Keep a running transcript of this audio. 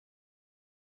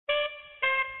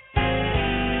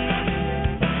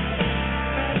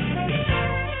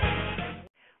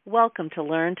Welcome to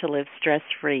Learn to Live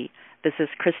Stress-Free. This is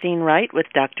Christine Wright with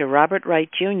Dr. Robert Wright,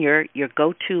 Jr., your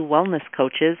go-to wellness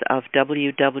coaches of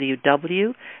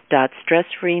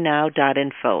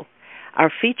www.stressfreenow.info.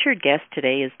 Our featured guest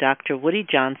today is Dr. Woody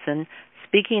Johnson,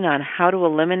 speaking on how to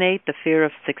eliminate the fear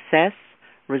of success,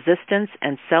 resistance,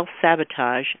 and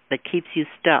self-sabotage that keeps you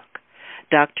stuck.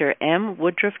 Dr. M.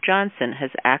 Woodruff Johnson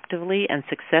has actively and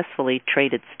successfully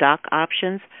traded stock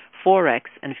options, Forex,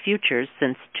 and futures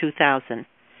since 2000.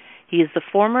 He is the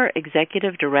former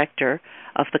executive director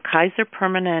of the Kaiser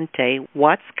Permanente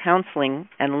Watts Counseling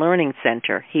and Learning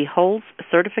Center. He holds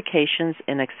certifications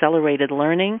in accelerated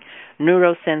learning,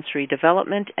 neurosensory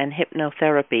development, and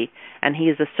hypnotherapy, and he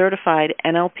is a certified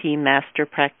NLP master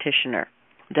practitioner.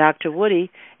 Dr. Woody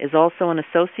is also an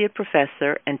associate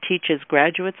professor and teaches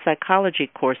graduate psychology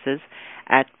courses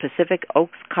at Pacific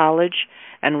Oaks College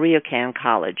and Ryokan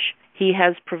College. He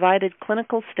has provided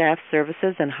clinical staff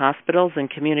services in hospitals and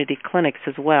community clinics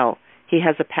as well. He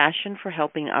has a passion for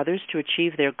helping others to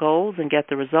achieve their goals and get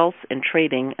the results in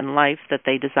trading and life that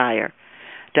they desire.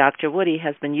 Dr. Woody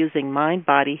has been using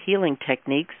mind-body healing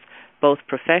techniques both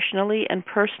professionally and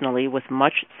personally with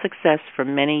much success for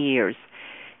many years.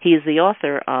 He is the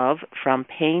author of From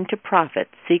Pain to Profit,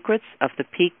 Secrets of the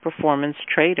Peak Performance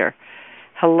Trader.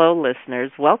 Hello,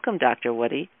 listeners. Welcome, Dr.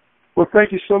 Woody. Well,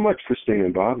 thank you so much, Christine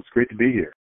and Bob. It's great to be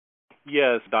here.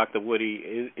 Yes, Dr. Woody,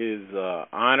 it is an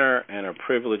honor and a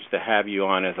privilege to have you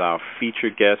on as our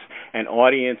featured guest. And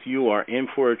audience, you are in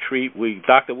for a treat.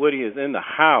 Dr. Woody is in the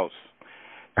house.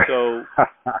 So,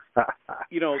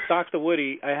 Dr.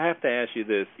 Woody, I have to ask you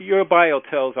this. Your bio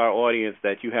tells our audience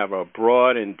that you have a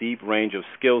broad and deep range of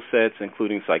skill sets,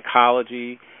 including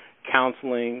psychology,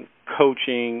 counseling,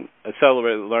 coaching,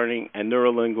 accelerated learning, and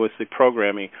neurolinguistic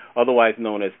programming, otherwise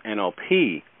known as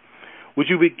NLP. Would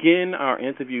you begin our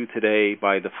interview today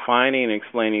by defining and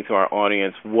explaining to our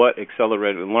audience what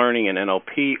accelerated learning and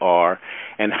NLP are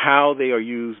and how they are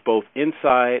used both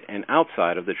inside and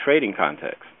outside of the trading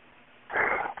context?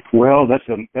 Well, that's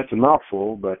a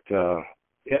mouthful, but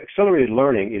accelerated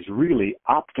learning is really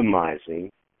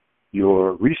optimizing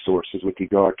your resources with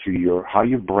regard to how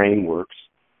your brain works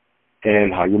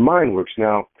and how your mind works.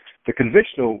 Now, the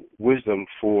conventional wisdom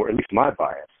for at least my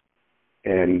bias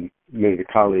and many of the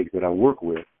colleagues that I work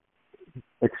with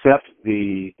accept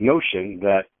the notion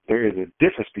that there is a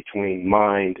difference between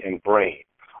mind and brain,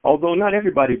 although not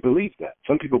everybody believes that.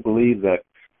 Some people believe that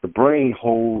the brain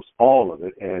holds all of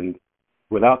it, and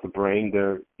without the brain,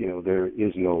 there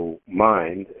is no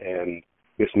mind, and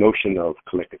this notion of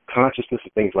collective consciousness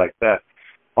and things like that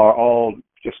are all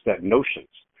just that notions.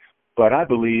 But I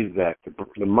believe that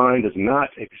the mind does not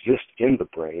exist in the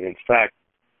brain. In fact,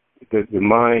 the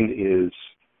mind is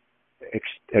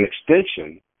an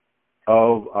extension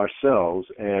of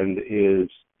ourselves and is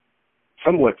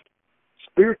somewhat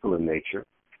spiritual in nature,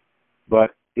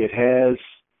 but it has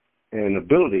an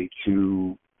ability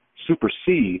to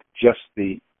supersede just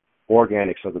the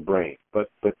organics of the brain.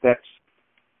 But that's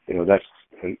a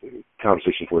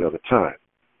conversation for another time.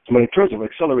 So in terms of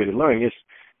accelerated learning,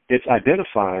 it's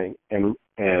identifying and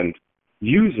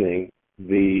using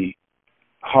the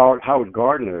Howard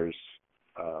Gardner's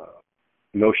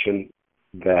notion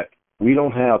that we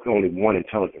don't have only one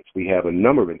intelligence. We have a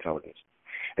number of intelligence.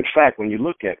 In fact, when you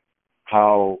look at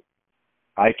how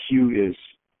IQ is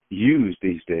used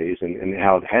these days and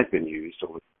how it has been used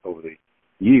over the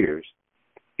years,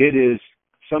 it is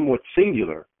somewhat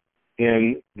singular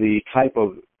in the type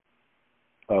of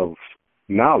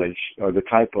knowledge or the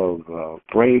type of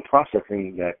brain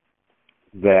processing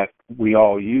that we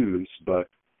all use, but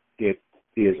it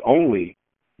is only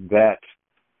that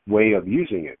way of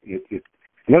using it.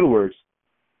 In other words,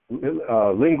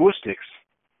 linguistics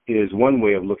is one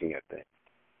way of looking at things.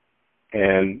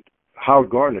 And Howard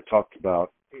Gardner talked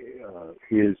about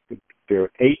there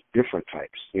are 8 different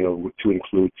types, to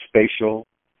include spatial,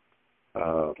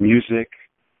 music,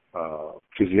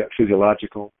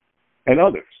 physiological, and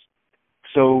others.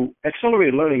 So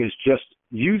accelerated learning is just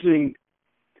using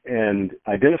and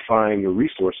identifying your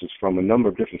resources from a number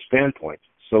of different standpoints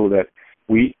so that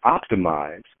we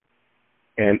optimize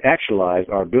and actualize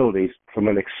our abilities from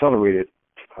an accelerated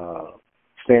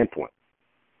standpoint.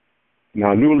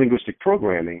 Now, neurolinguistic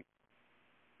programming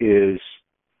is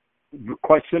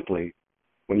quite simply,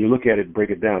 when you look at it, break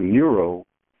it down, neuro,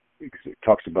 it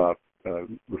talks about,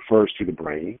 refers to the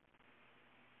brain.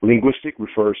 Linguistic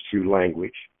refers to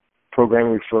language.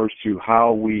 Programming refers to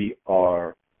how we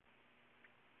are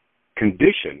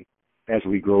conditioned as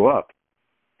we grow up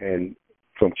and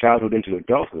from childhood into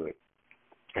adulthood,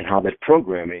 and how that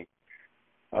programming,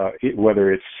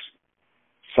 whether it's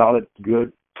solid,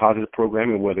 good, positive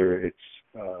programming, whether it's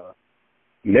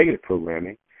negative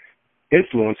programming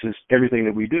influences everything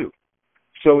that we do.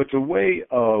 So it's a way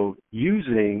of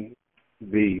using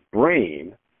the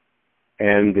brain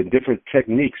and the different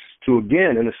techniques to,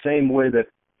 again, in the same way that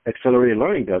accelerated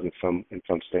learning does in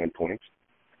some standpoints,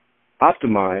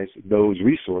 optimize those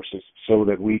resources so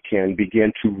that we can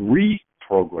begin to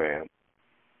reprogram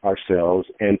ourselves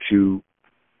and to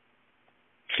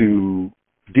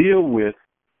deal with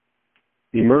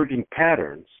emerging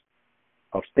patterns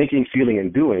of thinking, feeling,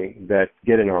 and doing that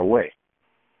get in our way.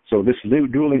 So this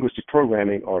dual linguistic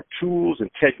programming are tools and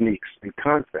techniques and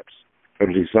concepts that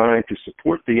are designed to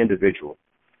support the individual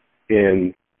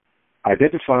in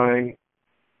identifying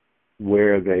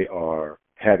where they are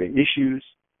having issues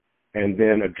and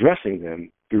then addressing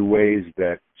them through ways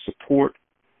that support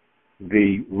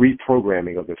the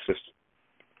reprogramming of the system.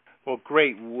 Well,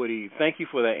 great, Woody. Thank you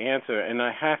for that answer. And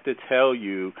I have to tell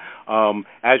you,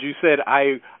 as you said,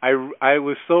 I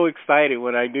was so excited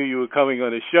when I knew you were coming on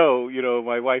the show. You know,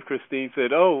 my wife Christine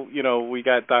said, "Oh, you know, we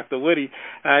got Dr. Woody."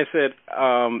 And I said,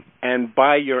 and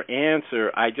by your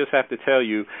answer, I just have to tell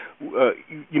you,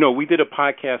 you know, we did a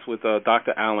podcast with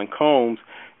Dr. Alan Combs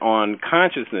on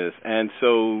consciousness, and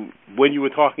so when you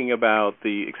were talking about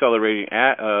the accelerating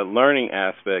learning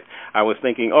aspect, I was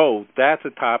thinking, oh, that's a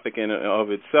topic in and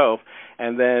of itself,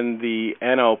 and then the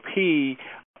NLP,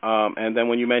 and then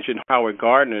when you mentioned Howard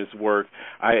Gardner's work,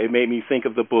 it made me think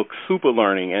of the book Super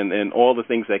Learning and all the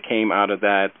things that came out of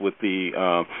that with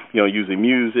the, you know, using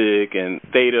music and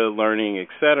data learning, et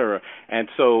cetera. And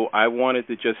so I wanted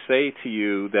to just say to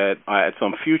you that at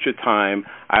some future time,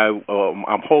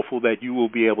 I'm hopeful that you will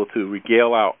be able to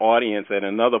regale our audience at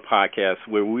another podcast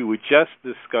where we would just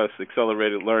discuss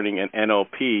accelerated learning and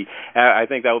NLP. I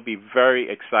think that would be very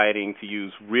exciting to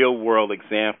use real-world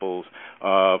examples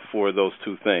for those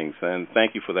two things. And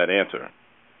thank you for that answer.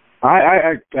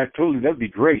 I totally, that'd be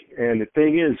great. And the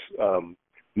thing is,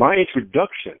 my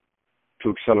introduction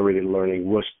to accelerated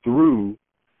learning was through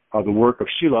the work of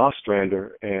Sheila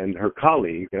Ostrander and her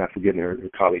colleague, and I'm forgetting her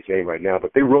colleague's name right now,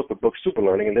 but they wrote the book Super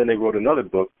Learning, and then they wrote another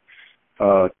book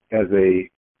as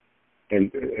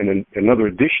another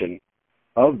edition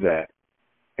of that.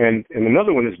 And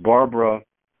another one is Barbara,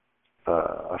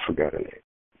 I forgot her name.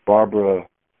 Barbara,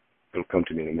 it'll come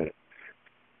to me in a minute.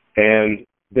 And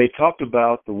they talked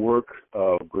about the work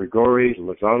of Grigory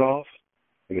Lazanov,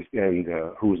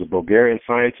 who was a Bulgarian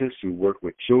scientist who worked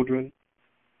with children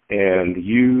and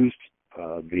used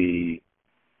the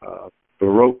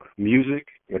Baroque music,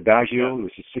 Adagio,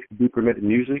 which is 60 per-minute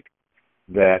music,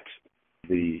 that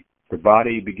the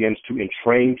body begins to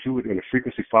entrain to it in a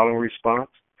frequency following response.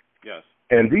 Yes.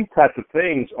 And these types of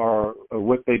things are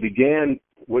what they began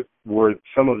with, were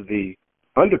some of the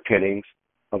underpinnings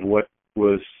of what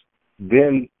was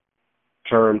then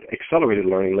termed accelerated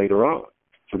learning later on.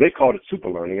 So they called it super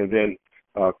learning. And then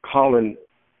Colin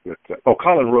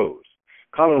Rose.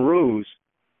 Colin Rose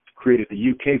created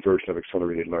the UK version of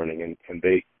accelerated learning, and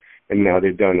now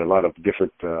they've done a lot of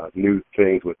different new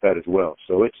things with that as well.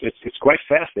 So it's quite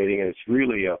fascinating, and it's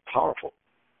really powerful.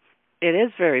 It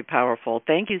is very powerful.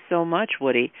 Thank you so much,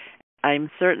 Woody. I'm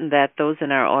certain that those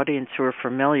in our audience who are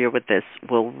familiar with this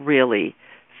will really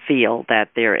feel that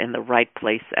they're in the right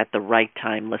place at the right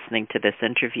time listening to this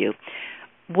interview.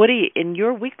 Woody, in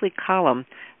your weekly column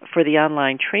for the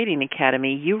Online Trading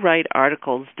Academy, you write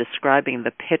articles describing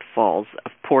the pitfalls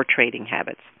of poor trading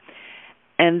habits.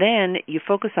 And then you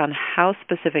focus on how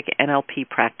specific NLP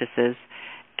practices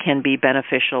can be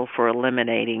beneficial for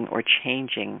eliminating or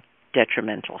changing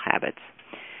detrimental habits.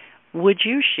 Would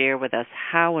you share with us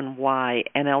how and why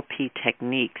NLP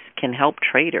techniques can help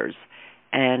traders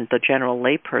and the general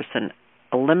layperson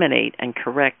eliminate and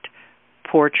correct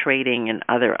poor trading and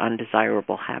other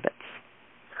undesirable habits?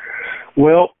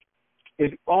 Well,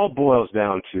 it all boils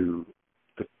down to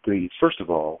first of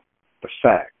all, the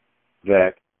fact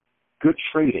that good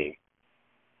trading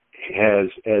has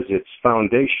as its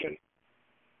foundation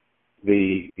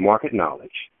the market knowledge,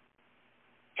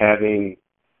 having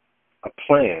a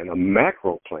plan, a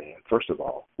macro plan, first of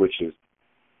all, which is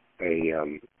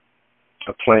a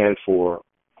plan for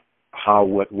how,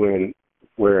 what, when,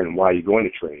 where, and why you're going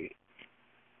to trade,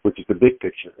 which is the big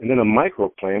picture. And then a micro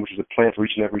plan, which is a plan for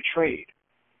each and every trade.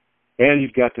 And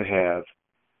you've got to have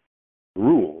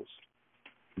rules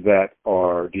that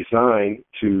are designed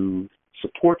to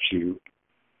support you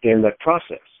in that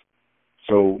process.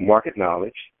 So market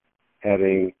knowledge,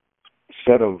 having a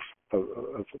set of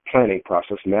planning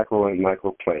process, macro and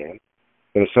micro plan,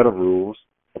 and a set of rules,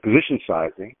 a position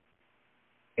sizing,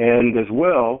 and as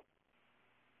well,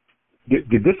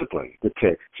 the discipline it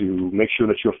takes to make sure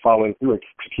that you're following through and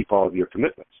to keep all of your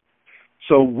commitments.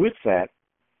 So with that,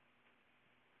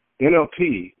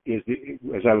 NLP is,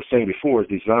 as I was saying before, is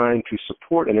designed to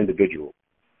support an individual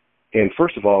in,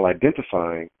 first of all,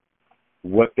 identifying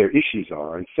what their issues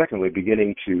are, and secondly,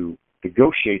 beginning to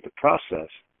negotiate the process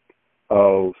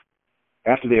of,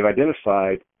 after they've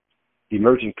identified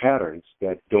emerging patterns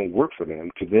that don't work for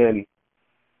them, to then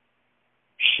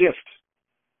shift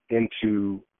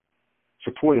into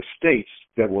supportive states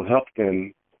that will help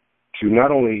them to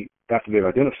not only, after they've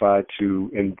identified, to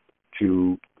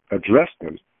address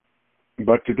them,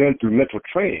 but to then, through mental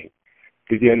training,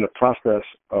 begin the process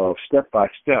of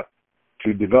step-by-step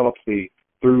to develop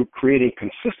through creating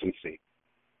consistency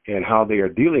in how they are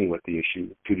dealing with the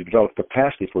issue, to develop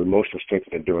capacity for emotional strength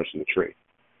and endurance in the trade.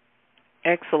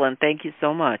 Excellent. Thank you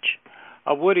so much.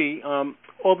 Woody,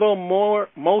 although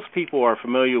most people are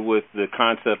familiar with the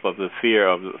concept of the fear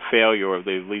of failure, or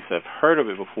they at least have heard of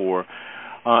it before,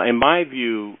 in my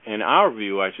view, in our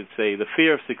view, I should say, the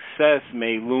fear of success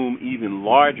may loom even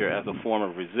larger as a form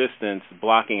of resistance,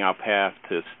 blocking our path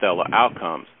to stellar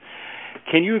outcomes.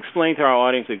 Can you explain to our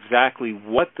audience exactly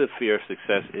what the fear of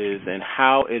success is and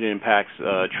how it impacts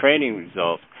training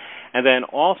results, and then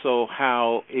also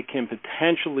how it can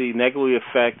potentially negatively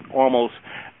affect almost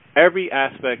every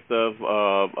aspect of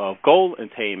goal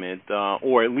attainment,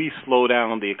 or at least slow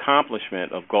down the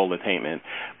accomplishment of goal attainment?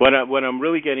 What I'm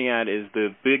really getting at is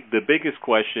the biggest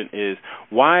question is,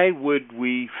 why would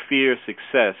we fear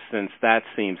success, since that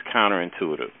seems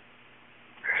counterintuitive?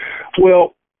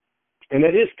 Well, and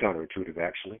that is counterintuitive,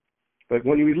 actually. But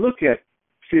when we look at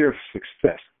fear of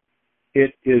success,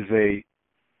 it is a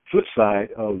flip side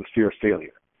of the fear of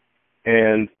failure.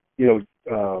 And,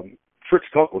 Fritz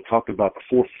Konkl talked about the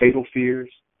 4 fatal fears,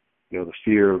 the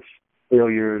fear of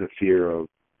failure, the fear of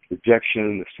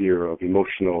rejection, the fear of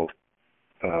emotional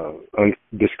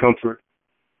discomfort,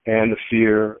 and the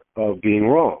fear of being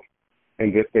wrong,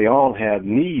 and that they all have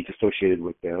needs associated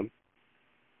with them.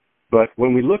 But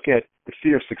when we look at the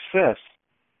fear of success,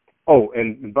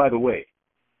 and by the way,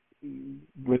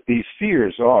 what these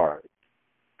fears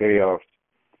they are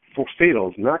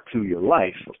fatal not to your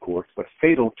life, of course, but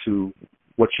fatal to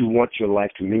what you want your life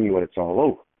to mean when it's all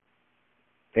over.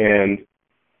 And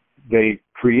they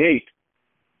create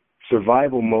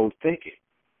survival mode thinking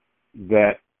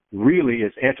that really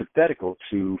is antithetical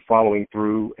to following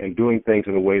through and doing things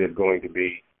in a way that's going to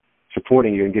be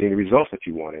supporting you and getting the results that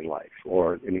you want in life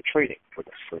or in your trading,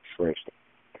 for instance.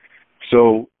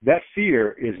 So that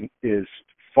fear is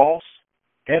false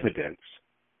evidence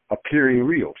appearing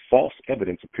real, false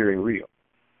evidence appearing real.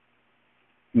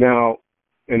 Now,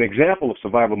 an example of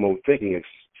survival mode thinking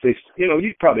is,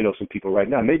 you probably know some people right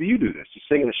now. Maybe you do this. You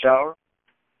sing in the shower,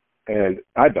 and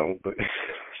I don't, but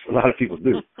a lot of people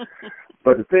do.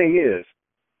 But the thing is,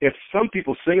 if some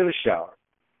people sing in the shower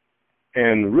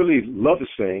and really love to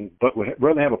sing, but would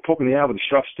rather have a poke in the eye with a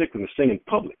sharp stick than to sing in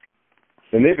public,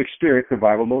 then they've experienced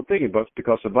survival mode thinking. But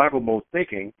because survival mode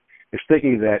thinking is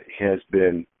thinking that has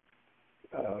been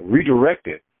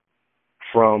redirected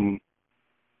from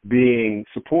being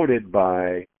supported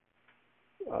by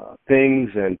things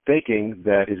and thinking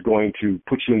that is going to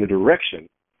put you in the direction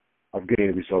of getting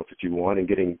the results that you want and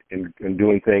getting and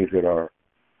doing things that are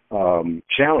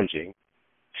challenging,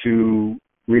 to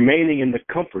remaining in the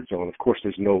comfort zone. Of course,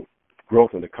 there's no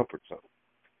growth in the comfort zone.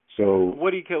 So,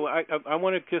 Woody, I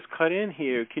want to just cut in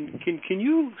here. Can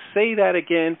you say that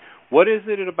again? What is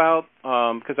it about?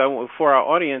 Because for our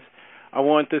audience, I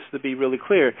want this to be really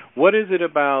clear. What is it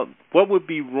about? What would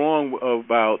be wrong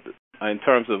about, in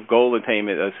terms of goal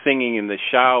attainment, singing in the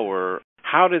shower?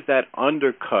 How does that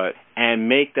undercut and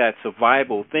make that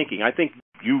survival thinking? I think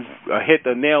you've hit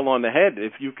the nail on the head.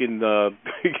 If you can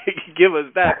give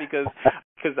us that,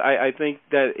 because I think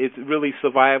that it's really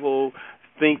survival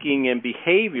thinking and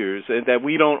behaviors, and that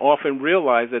we don't often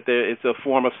realize that it's a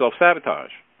form of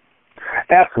self-sabotage.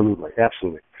 Absolutely.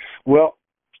 Well,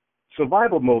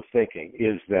 survival mode thinking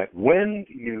is that when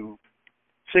you,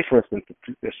 say for instance,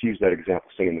 let's use that example,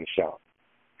 singing in the shower.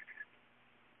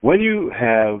 When you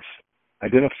have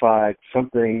identified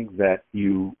something that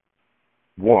you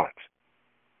want,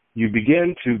 you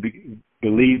begin to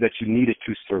believe that you need it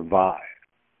to survive.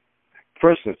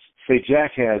 For instance, say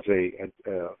Jack has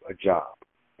a job,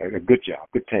 a good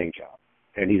paying job,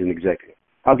 and he's an executive.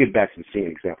 I'll get back to the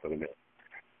singing example in a minute.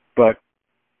 But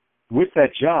with that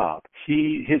job,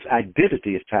 his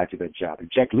identity is tied to that job. If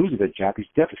Jack loses that job, he's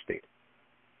devastated.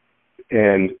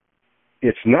 And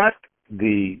it's not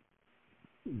the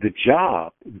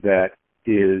job that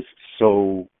is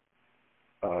so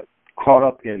caught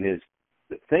up in his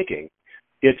thinking.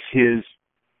 It's his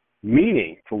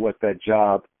meaning for what that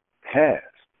job has.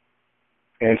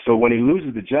 And so when he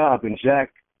loses the job, then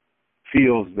Jack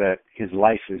feels that his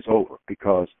life is over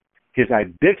because his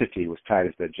identity was tied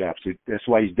to that job. So that's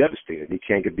why he's devastated. He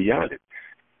can't get beyond it.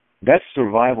 That's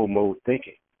survival mode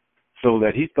thinking. So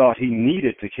that he thought he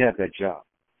needed to have that job.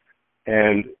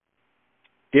 And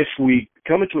if we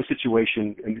come into a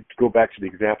situation, and to go back to the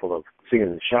example of singing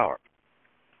in the shower,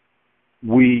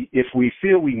 if we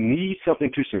feel we need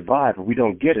something to survive and we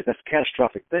don't get it, that's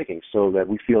catastrophic thinking. So that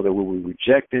we feel that we will be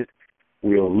rejected,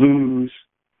 we'll lose,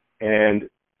 and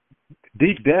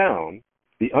deep down,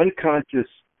 the unconscious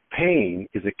pain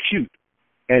is acute,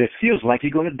 and it feels like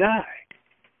you're going to die.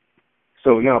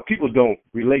 So now people don't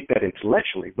relate that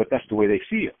intellectually, but that's the way they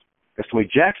feel. That's the way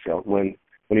Jack felt when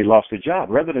he lost his job.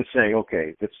 Rather than saying,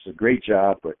 okay, this is a great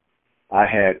job, but I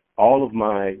had all of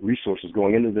my resources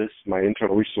going into this, my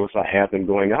internal resource, I have them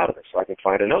going out of it, so I can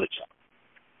find another job.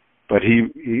 But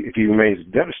if he remains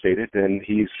devastated, then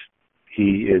he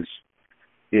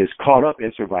is caught up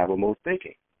in survival mode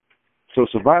thinking. So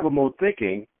survival mode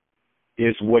thinking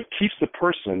is what keeps the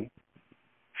person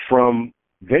from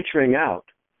venturing out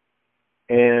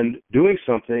and doing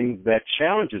something that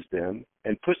challenges them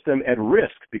and puts them at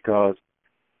risk because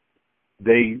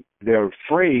they're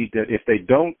afraid that if they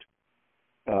don't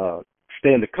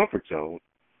stay in the comfort zone,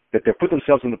 that they'll put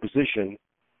themselves in a position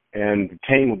and the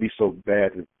pain will be so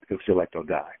bad that they'll feel like they'll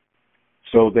die.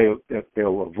 So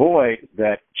they'll avoid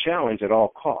that challenge at all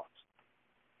costs.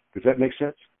 Does that make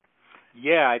sense?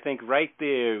 Yeah, I think right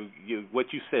there, what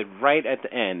you said right at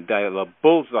the end, the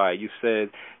bullseye, you said,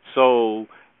 so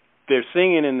they're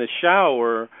singing in the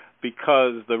shower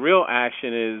because the real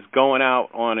action is going out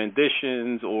on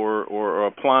auditions or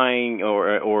applying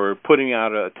or putting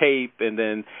out a tape and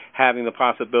then having the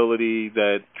possibility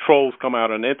that trolls come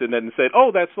out on the internet and said,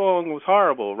 oh, that song was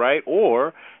horrible, right?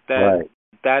 Or that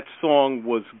that song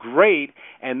was great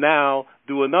and now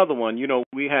do another one. You know,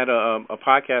 we had a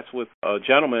podcast with a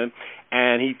gentleman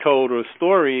and he told a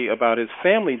story about his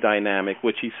family dynamic,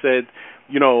 which he said,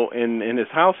 you know, in his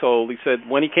household, he said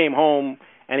when he came home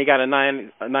and he got a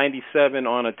 97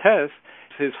 on a test,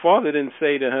 his father didn't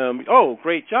say to him, oh,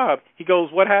 great job. He goes,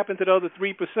 what happened to the other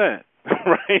 3%?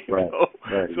 Right.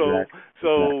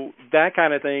 So that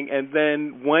kind of thing. And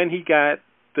then when he got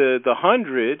the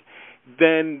 100,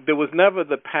 then there was never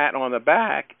the pat on the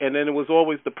back, and then it was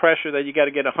always the pressure that you got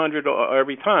to get 100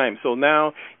 every time. So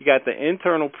now you got the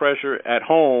internal pressure at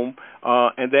home,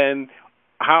 and then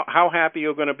how happy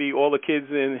are going to be all the kids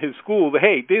in his school?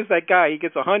 Hey, there's that guy, he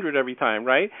gets 100 every time,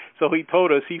 right? So he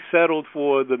told us he settled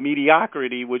for the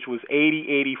mediocrity, which was 80,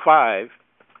 85.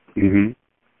 Mm-hmm.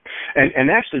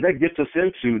 And actually that gets us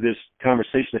into this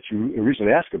conversation that you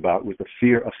originally asked about with the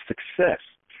fear of success.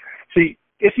 See,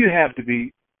 if you have to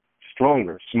be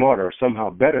stronger, smarter, or somehow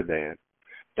better than,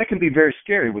 that can be very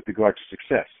scary with regard to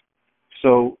success.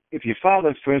 So if your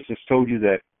father, for instance, told you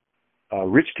that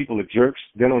rich people are jerks,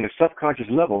 then on a subconscious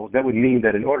level, that would mean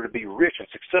that in order to be rich and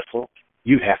successful,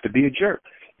 you have to be a jerk.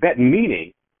 That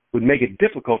meaning would make it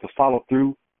difficult to follow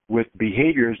through with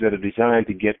behaviors that are designed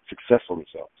to get successful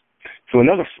results. So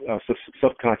another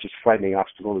subconscious frightening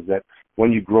obstacle is that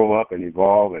when you grow up and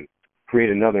evolve and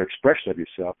create another expression of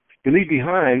yourself, you leave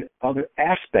behind other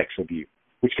aspects of you,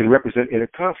 which can represent inner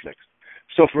conflicts.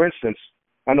 So, for instance,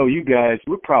 I know you guys,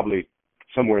 we're probably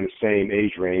somewhere in the same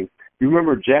age range. You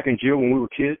remember Jack and Jill when we were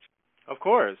kids? Of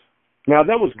course. Now,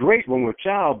 that was great when we were a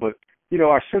child, but, you know,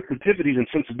 our sensitivities and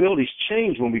sensibilities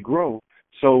change when we grow,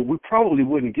 so we probably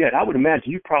wouldn't get, I would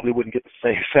imagine you probably wouldn't get the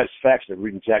same satisfaction of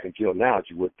reading Jack and Jill now as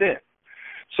you would then.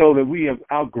 So that we have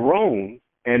outgrown,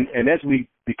 and as we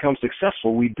become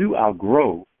successful, we do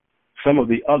outgrow some of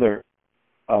the other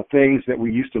things that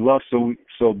we used to love, so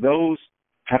those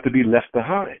have to be left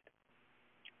behind.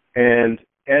 And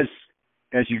as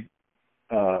you,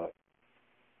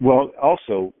 well,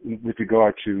 also with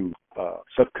regard to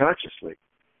subconsciously,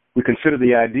 we consider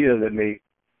the idea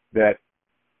that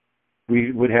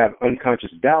we would have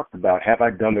unconscious doubts about, have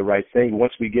I done the right thing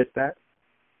once we get that?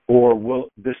 Or will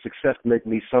this success make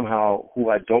me somehow who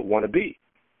I don't want to be?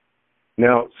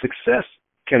 Now, success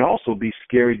can also be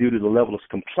scary due to the level of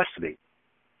complexity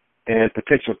and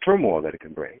potential turmoil that it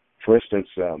can bring. For instance,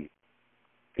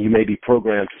 you may be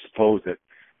programmed to suppose that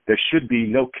there should be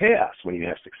no chaos when you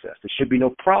have success. There should be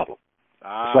no problem.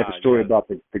 It's like the story about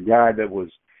the guy that was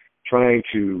trying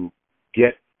to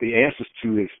get the answers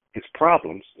to his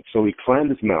problems. So he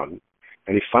climbed this mountain,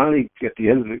 and he finally, at the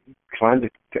end of it,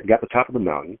 got to the top of the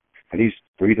mountain, and he's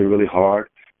breathing really hard.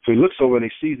 So he looks over and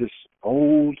he sees this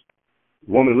old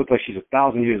woman who looks like she's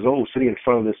 1,000 years old sitting in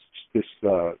front of this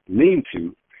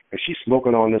lean-to, and she's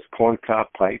smoking on this corncob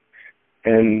pipe.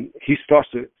 And she starts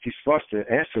to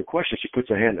answer a question. She puts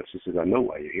her hand up. She says, I know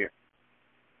why you're here.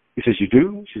 He says, you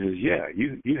do? She says, yeah,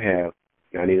 you have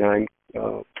 99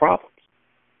 problems.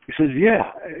 He says,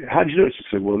 yeah. How did you do it? She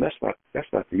said, well, that's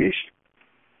not the issue.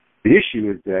 The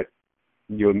issue is that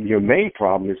your main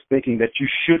problem is thinking that you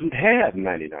shouldn't have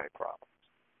 99 problems.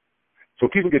 So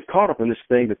people get caught up in this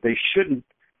thing that they shouldn't.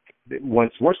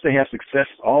 Once they have success,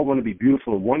 it's all going to be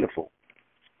beautiful and wonderful.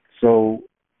 So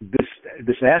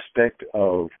this aspect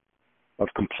of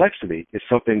complexity is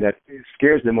something that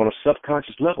scares them on a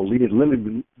subconscious level, leading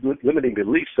to limiting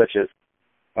beliefs such as,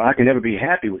 I can never be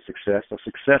happy with success, or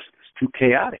success is too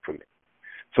chaotic for me.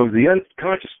 So the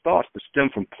unconscious thoughts that stem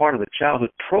from part of the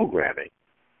childhood programming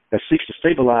that seeks to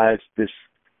stabilize this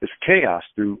chaos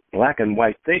through black and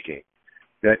white thinking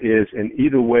that is in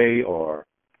either way or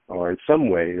in some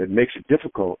way that makes it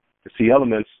difficult to see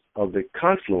elements of the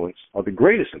confluence of the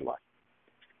greatest in life.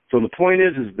 So the point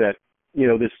is that,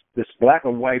 this black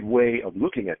and white way of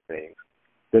looking at things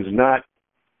does not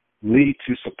lead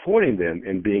to supporting them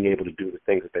in being able to do the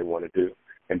things that they want to do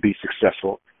and be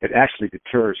successful. It actually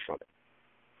deters from it.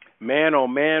 Man, oh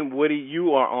man, Woody,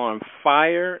 you are on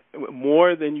fire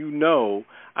more than you know.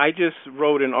 I just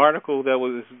wrote an article that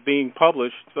was being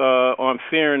published on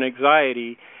fear and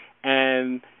anxiety,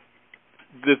 and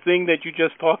the thing that you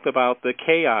just talked about, the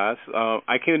chaos,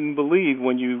 I couldn't believe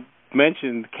when you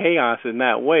mentioned chaos in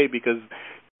that way, because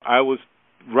I was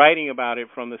writing about it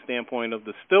from the standpoint of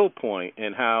the still point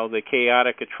and how the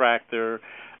chaotic attractor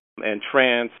and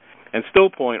trance and still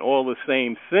point all the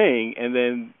same thing. And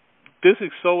then this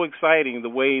is so exciting, the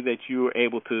way that you were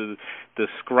able to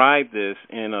describe this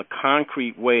in a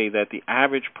concrete way that the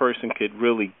average person could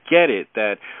really get it,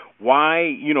 that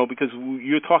why, because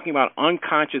you're talking about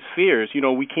unconscious fears,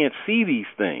 we can't see these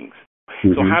things.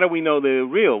 Mm-hmm. So how do we know they're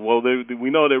real? Well, we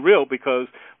know they're real because,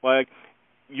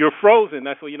 you're frozen,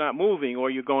 that's why you're not moving, or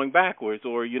you're going backwards,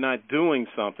 or you're not doing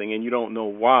something and you don't know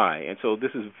why. And so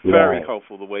this is very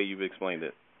helpful, the way you've explained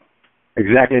it.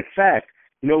 Exactly. In fact,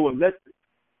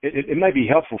 it might be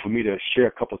helpful for me to share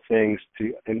a couple of things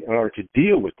in order to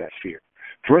deal with that fear.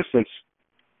 For instance,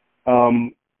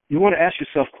 you want to ask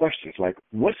yourself questions like,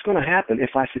 what's going to happen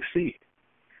if I succeed?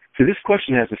 So this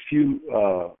question has a few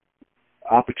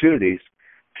opportunities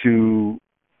to,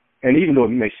 and even though it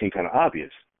may seem kind of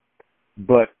obvious,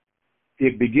 but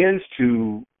it begins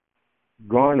to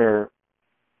garner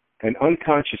an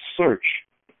unconscious search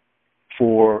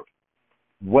for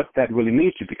what that really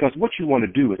means to you, because what you want to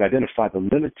do is identify the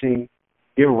limiting,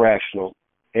 irrational,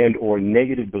 and or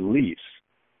negative beliefs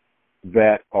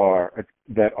that are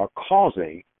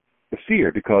causing the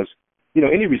fear, because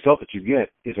any result that you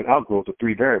get is an outgrowth of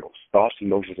three variables: thoughts,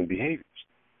 emotions, and behaviors.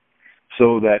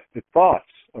 So that the thoughts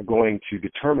are going to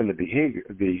determine the behavior,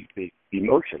 the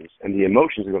emotions, and the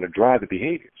emotions are going to drive the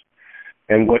behaviors.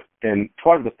 And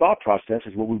part of the thought process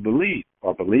is what we believe.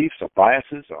 Our beliefs, our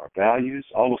biases, our values,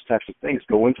 all those types of things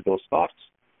go into those thoughts.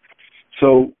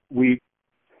 So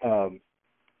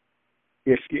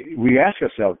if we ask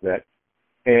ourselves that,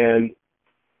 and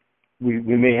we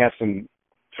may have some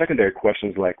secondary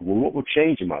questions like, well, what will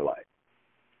change in my life?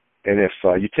 And if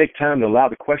you take time to allow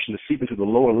the question to seep into the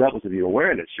lower levels of your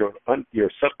awareness, your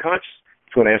subconscious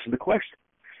is going to answer the question.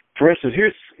 For instance,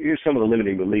 here's some of the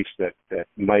limiting beliefs that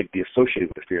might be associated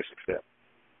with the fear of success.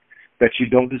 That you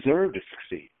don't deserve to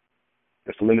succeed.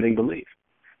 That's a limiting belief.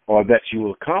 Or that you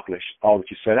will accomplish all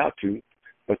that you set out to,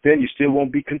 but then you still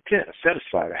won't be content, or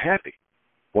satisfied, or happy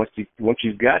once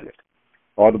you've gotten it.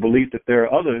 Or the belief that there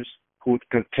are others who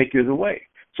can take you away.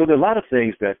 So there are a lot of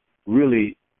things that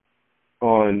really,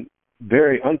 on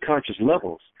very unconscious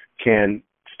levels, can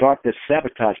start this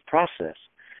sabotage process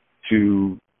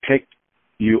to take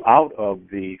you out of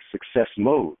the success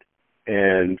mode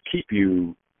and keep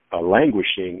you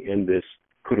languishing in this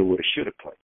coulda, woulda, shoulda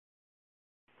place.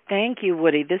 Thank you,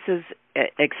 Woody. This is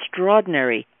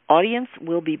extraordinary. Audience,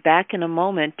 we'll be back in a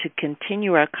moment to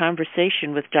continue our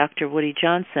conversation with Dr. Woody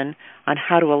Johnson on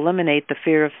how to eliminate the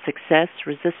fear of success,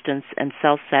 resistance, and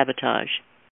self-sabotage.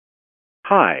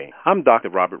 Hi, I'm Dr.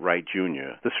 Robert Wright,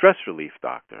 Jr., the Stress Relief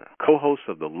Doctor, co-host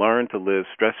of the Learn to Live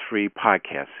Stress-Free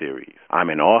podcast series. I'm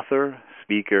an author,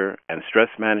 speaker, and stress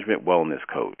management wellness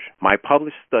coach. My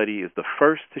published study is the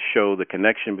first to show the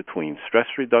connection between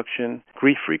stress reduction,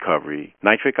 grief recovery,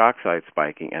 nitric oxide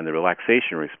spiking, and the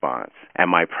relaxation response. And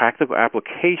my practical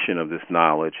application of this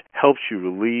knowledge helps you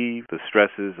relieve the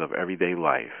stresses of everyday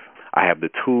life. I have the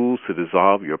tools to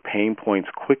dissolve your pain points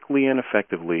quickly and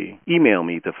effectively. Email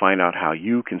me to find out how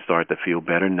you can start to feel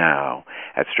better now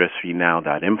at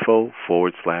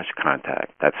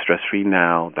stressfreenow.info/contact. That's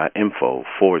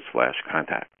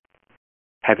stressfreenow.info/contact.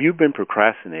 Have you been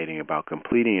procrastinating about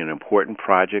completing an important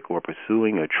project or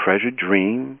pursuing a treasured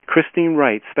dream? Christine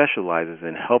Wright specializes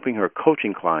in helping her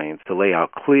coaching clients to lay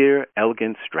out clear,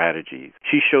 elegant strategies.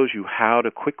 She shows you how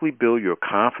to quickly build your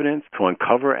confidence to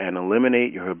uncover and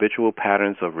eliminate your habitual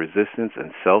patterns of resistance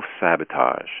and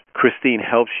self-sabotage. Christine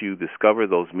helps you discover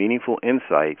those meaningful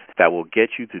insights that will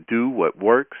get you to do what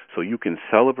works so you can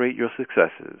celebrate your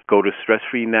successes. Go to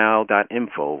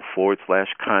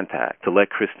stressfreenow.info/contact to let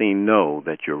Christine know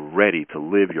that you're ready to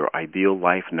live your ideal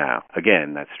life now.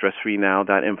 Again, that's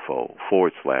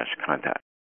stressfreenow.info/contact.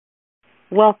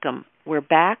 Welcome. We're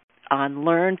back on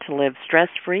Learn to Live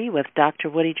Stress-Free with Dr.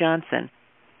 Woody Johnson.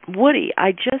 Woody,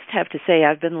 I just have to say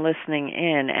I've been listening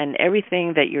in, and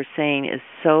everything that you're saying is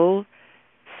so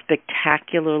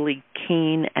spectacularly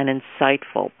keen and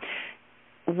insightful.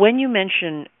 When you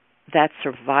mention that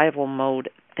survival mode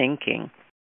thinking,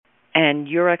 and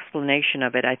your explanation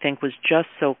of it, I think, was just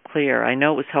so clear. I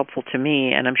know it was helpful to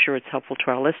me, and I'm sure it's helpful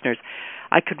to our listeners.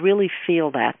 I could really feel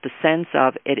that, the sense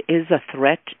of it is a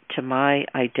threat to my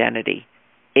identity,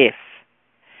 if.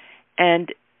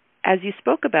 And as you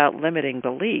spoke about limiting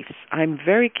beliefs, I'm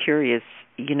very curious,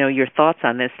 your thoughts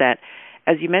on this, that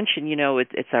as you mentioned,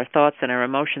 it's our thoughts and our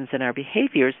emotions and our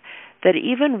behaviors, that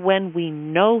even when we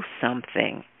know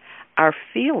something, our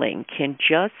feeling can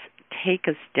just take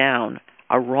us down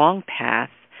a wrong path,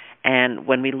 and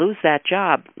when we lose that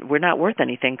job, we're not worth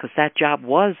anything because that job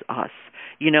was us.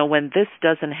 When this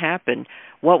doesn't happen,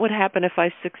 what would happen if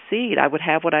I succeed? I would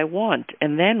have what I want,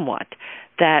 and then what?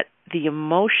 That the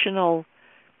emotional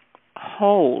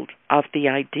hold of the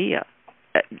idea,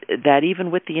 that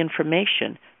even with the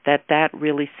information, that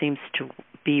really seems to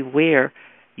be where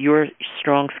your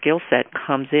strong skill set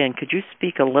comes in. Could you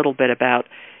speak a little bit about,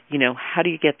 how do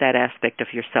you get that aspect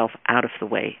of yourself out of the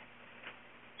way?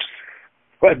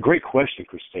 Well, great question,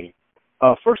 Christine.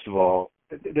 First of all,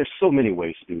 there's so many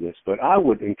ways to do this, but I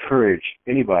would encourage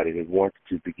anybody that wants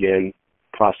to begin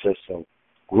the process of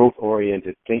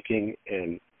growth-oriented thinking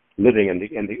and living, and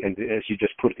as you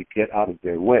just put it, to get out of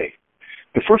their way.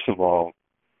 But first of all,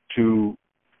 to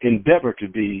endeavor to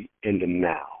be in the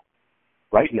now,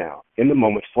 right now, in the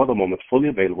moment, for the moment, fully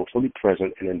available, fully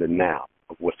present, and in the now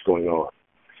of what's going on.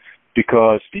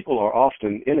 Because people are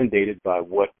often inundated by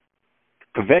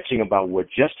kvetching about what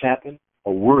just happened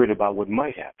or worried about what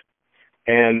might happen.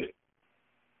 And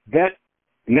that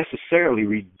necessarily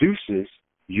reduces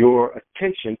your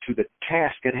attention to the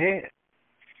task at hand.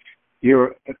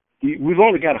 We've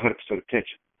only got 100%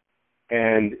 attention.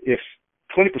 And if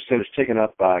 20% is taken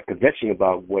up by kvetching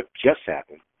about what just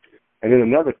happened, and then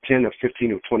another 10 or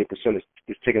 15 or 20%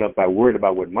 is taken up by worried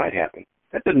about what might happen,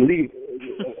 that doesn't leave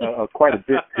quite a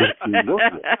bit to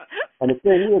work with. And the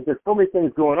thing is, there's so many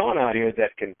things going on out here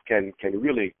that can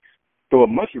really throw a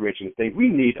monkey wrench in the thing. We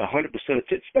need 100%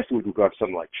 attention, especially with regard to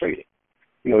something like trading.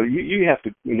 You have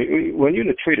to, when you're in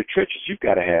the trader trenches, you've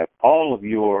got to have all of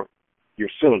your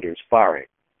cylinders firing.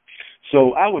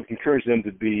 So I would encourage them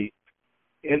to do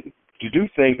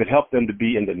things that help them to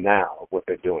be in the now of what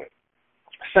they're doing.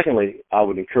 Secondly, I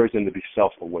would encourage them to be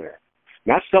self-aware,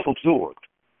 not self-absorbed.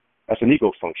 That's an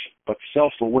ego function, but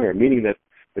self-aware, meaning that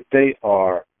they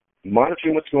are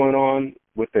monitoring what's going on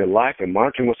with their life and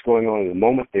monitoring what's going on in the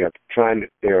moment. They're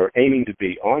aiming to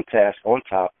be on task, on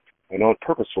top, and on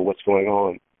purpose for what's going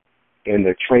on in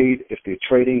their trade, if they're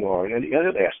trading, or in any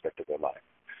other aspect of their life.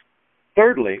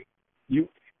 Thirdly, to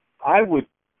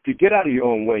get out of your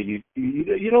own way,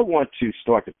 you don't want to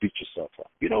start to beat yourself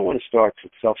up. You don't want to start to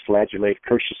self-flagellate,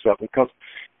 curse yourself, and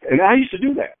I used to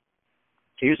do that.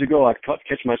 Years ago, I'd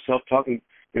catch myself talking,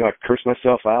 I'd curse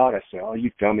myself out. I'd say, "Oh,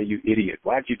 you dummy, you idiot!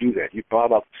 Why'd you do that? You blah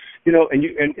blah,"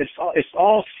 and it's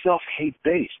all self-hate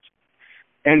based.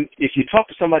 And if you talk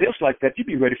to somebody else like that, you'd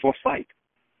be ready for a fight.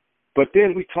 But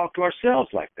then we talk to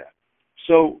ourselves like that.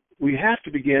 So we have to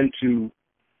begin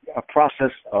a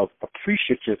process of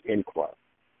appreciative inquiry.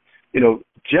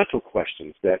 Gentle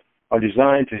questions that are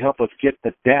designed to help us get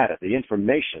the data, the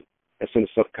information that's in the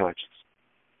subconscious.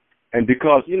 And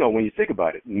because, when you think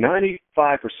about it, 95%,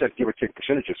 give or take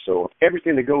percentage or so, of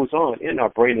everything that goes on in our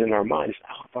brain and in our mind is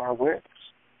out of our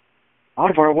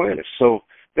awareness. So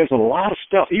there's a lot of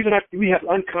stuff. Even after we have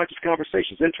unconscious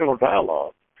conversations, internal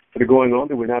dialogue that are going on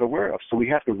that we're not aware of. So we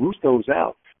have to root those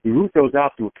out. We root those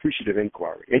out through appreciative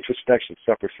inquiry, introspection,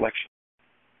 self-reflection.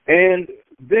 And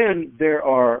then there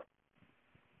are,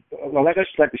 I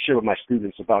just like to share with my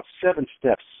students about 7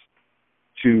 steps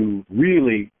to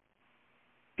really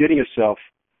getting yourself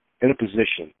in a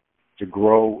position to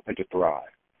grow and to thrive.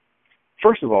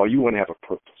 First of all, you want to have a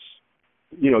purpose.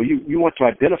 You want to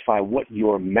identify what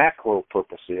your macro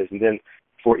purpose is, and then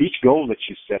for each goal that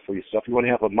you set for yourself, you want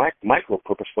to have a micro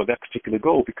purpose for that particular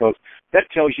goal, because that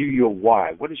tells you your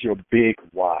why. What is your big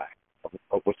why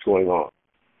of what's going on?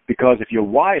 Because if your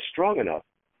why is strong enough,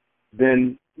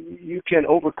 then you can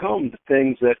overcome the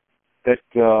things that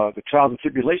the trials and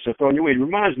tribulations are throwing your way. It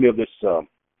reminds me of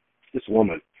this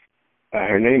woman.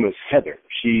 Her name is Heather.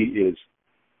 She is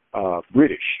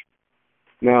British.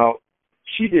 Now,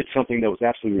 she did something that was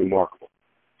absolutely remarkable.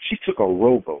 She took a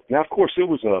rowboat. Now, of course, it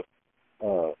was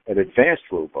an advanced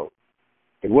rowboat.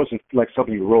 It wasn't like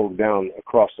something you rolled down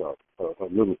across a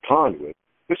little pond with.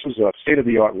 This was a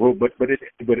state-of-the-art rowboat, but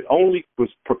it only was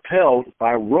propelled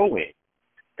by rowing,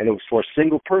 and it was for a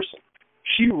single person.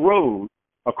 She rowed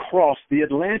across the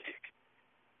Atlantic,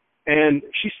 and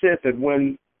she said that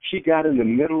when she got in the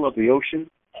middle of the ocean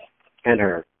and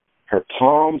her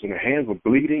palms and her hands were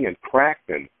bleeding and cracked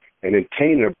and in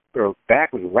pain, her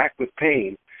back was racked with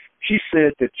pain, she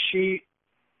said that she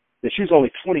was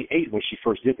only 28 when she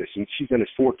first did this, and she's done it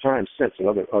 4 times since in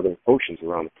other oceans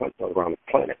around the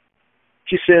planet.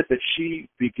 She said that she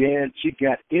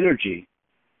got energy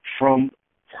from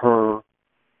her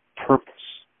purpose.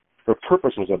 Her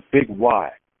purpose was a big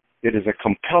why. It is a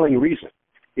compelling reason.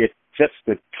 It sets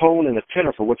the tone and the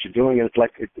tenor for what you're doing, and it's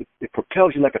like it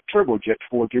propels you like a turbojet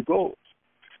toward your goals.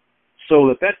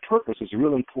 So that purpose is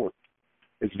real important.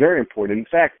 It's very important. In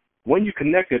fact, when you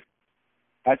connect it,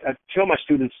 I tell my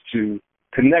students to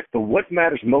connect the what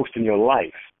matters most in your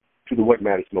life to the what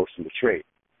matters most in the trade.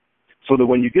 So that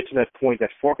when you get to that point, that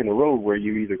fork in the road where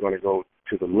you're either going to go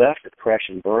to the left and crash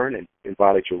and burn and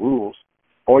violate your rules,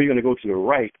 or you're going to go to the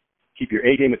right, keep your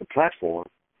A game at the platform,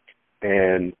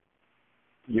 and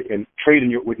trade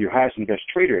with your highest and best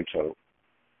trader in tow.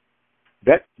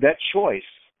 That choice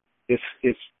is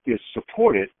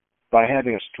supported by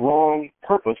having a strong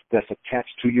purpose that's attached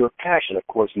to your passion. Of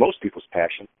course, most people's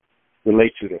passion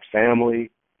relate to their family,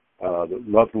 the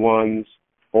loved ones,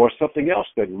 or something else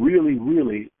that really,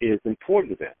 really is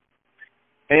important to them.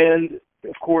 And,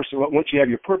 of course, once you have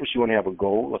your purpose, you want to have a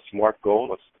goal, a SMART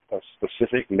goal, a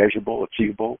specific, measurable,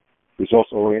 achievable,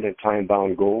 results-oriented,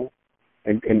 time-bound goal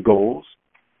and goals.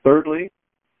 Thirdly,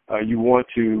 you want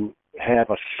to have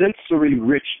a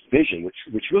sensory-rich vision,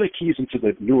 which really keys into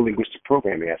the neuro-linguistic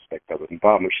programming aspect of it. And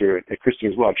Bob, I'm sure, and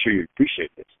Christian as well, I'm sure you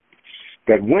appreciate this.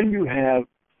 That when you have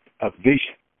a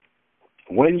vision,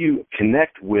 when you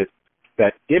connect with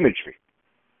that imagery,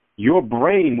 your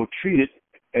brain will treat it,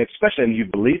 especially when you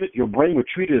believe it, your brain will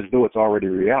treat it as though it's already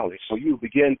reality. So you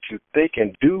begin to think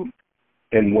and do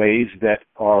in ways that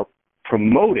are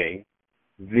promoting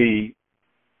the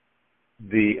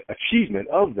achievement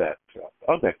of that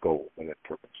goal and that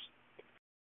purpose.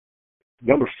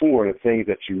 Number 4, the things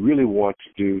that you really want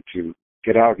to do to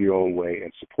get out of your own way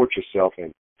and support yourself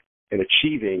in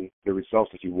achieving the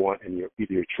results that you want in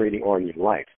either your trading or in your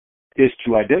life, is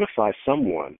to identify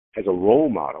someone as a role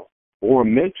model or a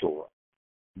mentor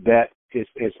that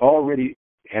has already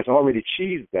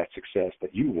achieved that success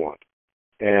that you want.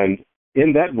 And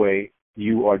in that way,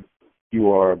 you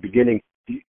are beginning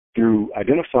through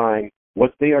identifying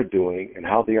what they are doing and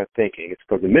how they are thinking. It's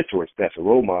because the mentor is best. A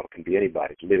role model can be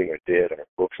anybody, living or dead, or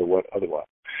books or what otherwise.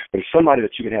 But if somebody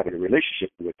that you can have a relationship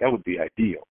with, that would be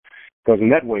ideal. Because in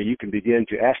that way, you can begin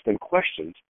to ask them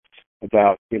questions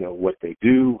about, what they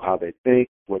do, how they think,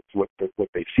 what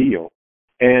they feel,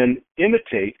 and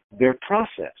imitate their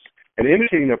process. And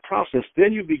imitating their process,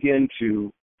 then you begin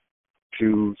to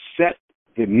set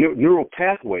the neural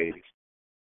pathways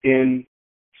in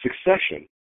succession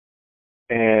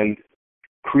and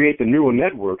create the neural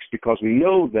networks, because we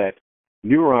know that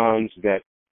neurons that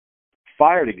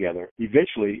fire together,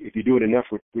 eventually, if you do it enough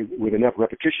with enough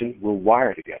repetition, will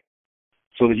wire together.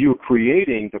 So that you are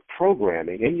creating the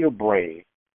programming in your brain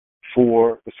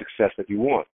for the success that you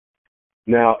want.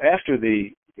 Now, after the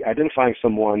identifying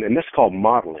someone, and that's called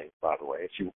modeling, by the way,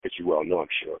 as you well know, I'm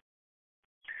sure.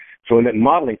 So in that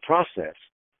modeling process,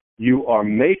 you are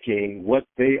making what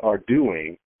they are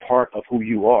doing part of who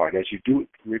you are. And as you do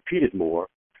repeat it more,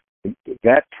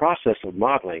 that process of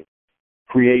modeling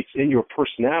creates in your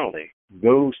personality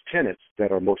those tenets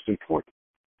that are most important.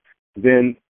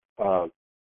 Then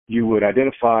you would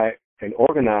identify and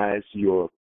organize your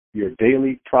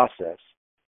daily process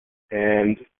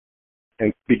and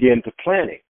begin to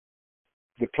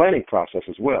the planning process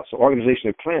as well. So organization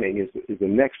and planning is the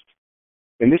next,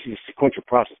 and this is a sequential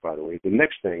process, by the way, the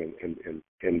next thing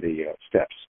in the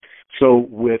steps. So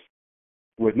with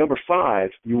number 5,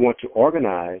 you want to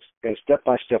organize a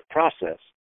step-by-step process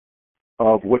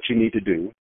of what you need to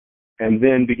do, and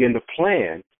then begin to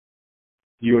plan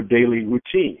your daily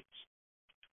routines.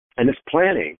 And this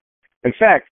planning, in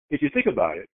fact, if you think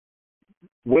about it,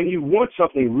 when you want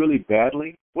something really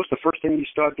badly, what's the first thing you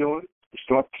start doing? You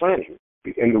start planning.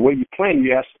 And the way you plan,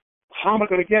 you ask, how am I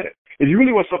going to get it? If you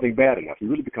really want something bad enough, you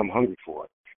really become hungry for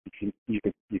it. You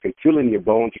can feel it in your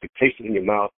bones. You can taste it in your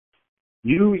mouth.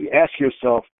 You ask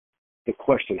yourself the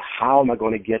question, how am I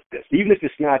going to get this? Even if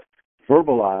it's not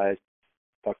verbalized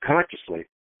or consciously,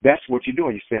 that's what you're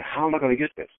doing. You're saying, how am I going to get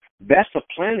this? That's a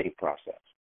planning process.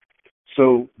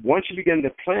 So once you begin the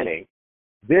planning,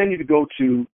 then you go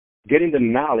to getting the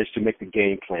knowledge to make the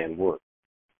game plan work.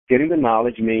 Getting the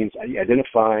knowledge means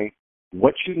identifying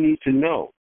what you need to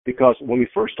know. Because when we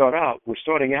first start out, we're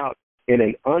starting out in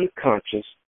an unconscious,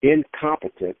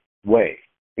 incompetent way.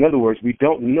 In other words, we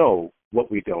don't know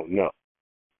what we don't know.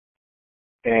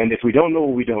 And if we don't know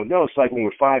what we don't know, it's like when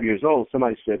we're 5 years old,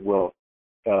 somebody said, well,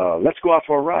 let's go out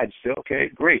for a ride. You say, okay,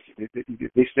 great.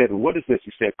 They said, well, what is this?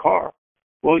 You said, car.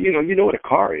 Well, you know what a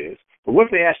car is. But what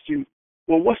if they asked you,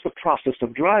 well, what's the process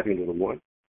of driving, little one?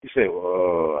 You say,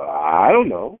 well, I don't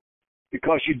know,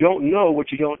 because you don't know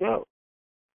what you don't know.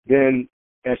 Then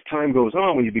as time goes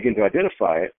on, when you begin to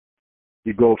identify it,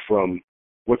 you go from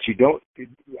what you don't,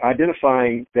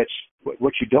 identifying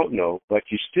what you don't know, but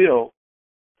you still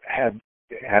have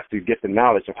to get the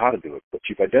knowledge of how to do it. But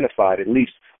you've identified at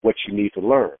least what you need to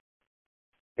learn.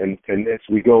 And as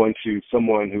we go into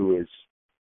someone who is,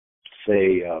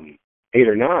 say, 8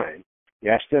 or 9, you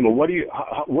ask them, well,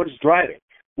 what is driving?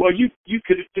 Well, you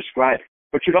could describe it,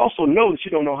 but you'd also know that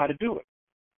you don't know how to do it.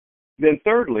 Then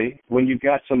thirdly, when you've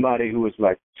got somebody who is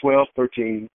like 12,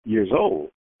 13 years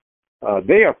old,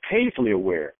 they are painfully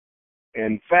aware.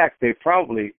 In fact, they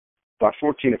probably, about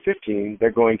 14 or 15,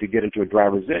 they're going to get into a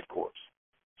driver's ed course.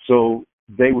 So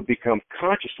they would become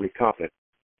consciously competent.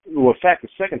 Well, in fact, the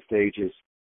second stage is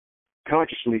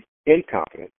consciously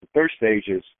incompetent. The third stage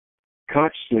is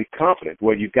consciously competent,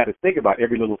 where you've got to think about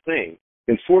every little thing.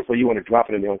 And fourthly, you want to drop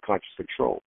it in the unconscious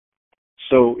control.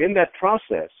 So in that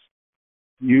process,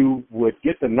 you would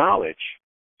get the knowledge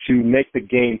to make the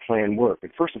game plan work.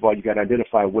 And first of all, you got to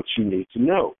identify what you need to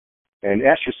know. And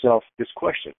ask yourself this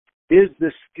question: is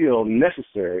this skill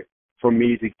necessary for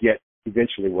me to get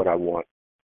eventually what I want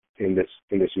in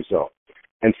this result?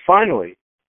 And finally,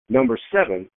 number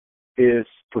 7 is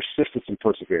persistence and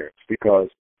perseverance, because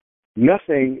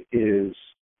nothing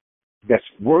that's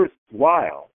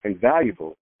worthwhile and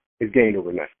valuable is gained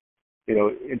overnight. You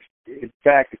know, in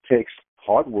fact, it takes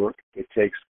hard work, it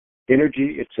takes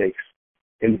energy, it takes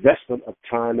investment of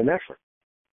time and effort.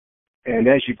 And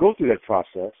as you go through that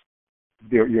process,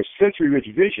 your sensory-rich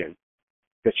vision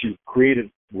that you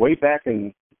created way back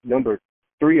in number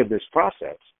 3 of this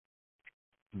process,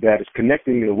 that is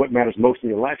connecting what matters most in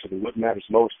your life to what matters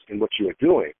most in what you are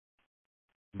doing,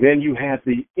 then you have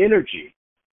the energy,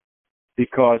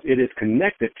 because it is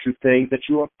connected to things that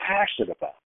you are passionate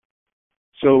about.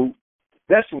 So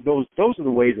that's what those are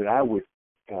the ways that I would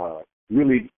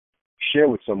really share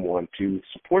with someone to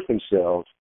support themselves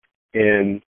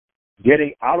in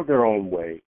getting out of their own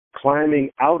way,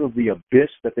 climbing out of the abyss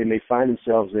that they may find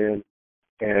themselves in,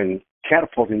 and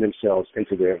catapulting themselves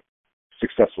into their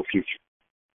successful future.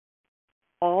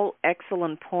 All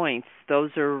excellent points.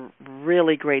 Those are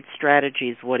really great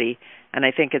strategies, Woody. And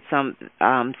I think it's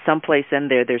someplace in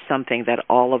there's something that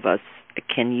all of us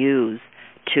can use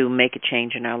to make a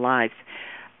change in our lives.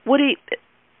 Woody,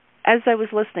 as I was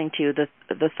listening to you,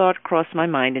 the thought crossed my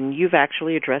mind, and you've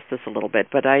actually addressed this a little bit,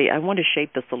 but I want to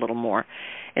shape this a little more.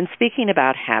 In speaking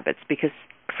about habits, because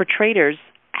for traders,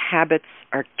 habits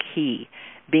are key.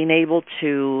 Being able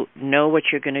to know what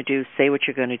you're going to do, say what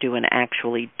you're going to do, and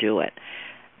actually do it.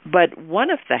 But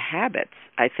one of the habits,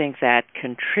 I think, that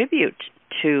contribute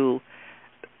to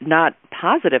not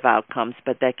positive outcomes,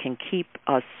 but that can keep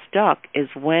us stuck, is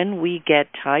when we get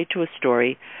tied to a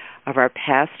story of our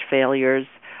past failures,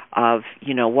 of,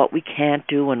 what we can't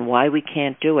do and why we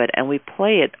can't do it, and we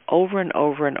play it over and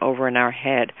over and over in our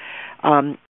head.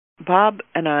 Bob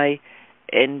and I,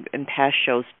 in past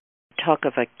shows, talk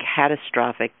of a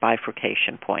catastrophic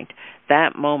bifurcation point.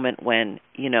 That moment when,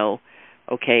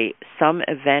 okay, some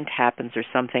event happens or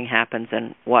something happens,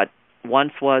 and what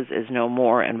once was is no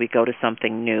more, and we go to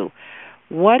something new.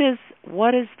 What is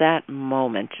that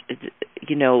moment,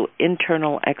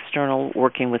 internal, external,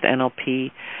 working with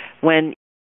NLP, when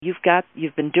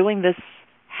you've been doing this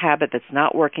habit that's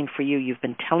not working for you, you've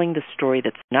been telling the story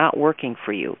that's not working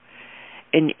for you.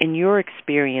 In your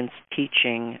experience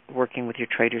teaching, working with your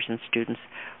traders and students,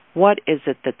 what is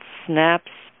it that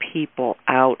snaps people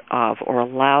out of or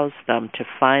allows them to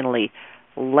finally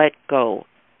let go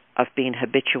of being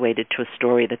habituated to a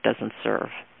story that doesn't serve?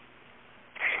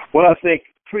 Well, I think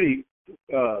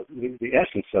the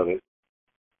essence of it,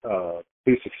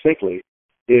 pretty succinctly,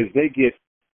 is they get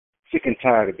sick and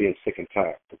tired of being sick and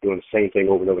tired, of doing the same thing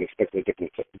over and over and expecting a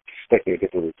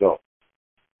different result.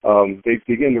 They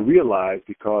begin to realize,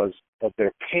 because of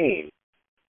their pain,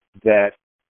 that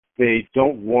they're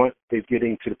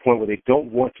getting to the point where they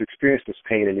don't want to experience this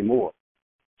pain anymore.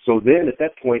 So then at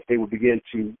that point, they will begin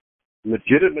to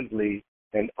legitimately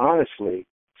and honestly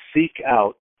seek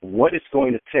out what it's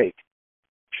going to take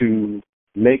to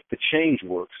make the change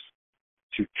works,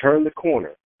 to turn the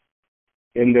corner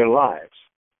in their lives,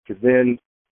 to then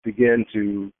begin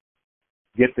to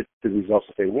get the results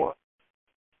that they want.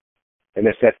 And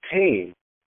it's that pain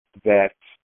that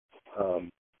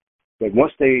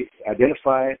once they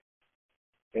identify it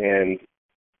and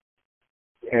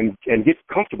get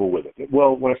comfortable with it.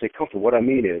 Well, when I say comfortable, what I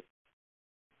mean is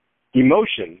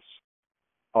emotions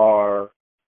are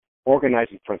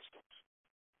organizing principles.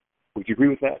 Would you agree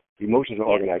with that? Emotions are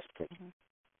organizing principles.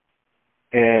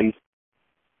 And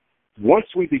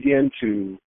once we begin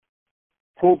to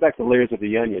pull back the layers of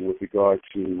the onion with regard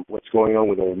to what's going on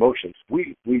with our emotions,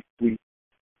 we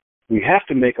have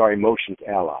to make our emotions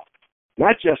allies.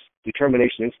 Not just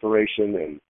determination, inspiration,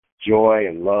 and joy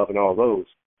and love and all those,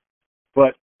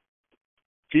 but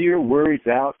fear, worry,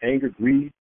 doubt, anger,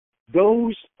 greed.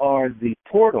 Those are the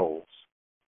portals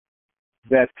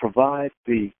that provide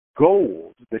the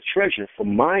gold, the treasure for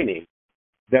mining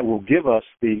that will give us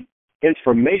the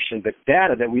information, the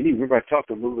data that we need. Remember, I talked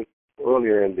a little bit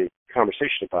earlier in the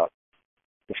conversation about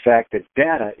the fact that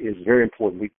data is very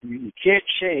important. You can't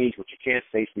change what you can't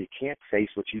face, and you can't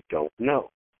face what you don't know.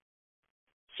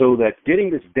 So that getting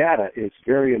this data is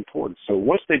very important. So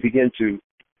once they begin to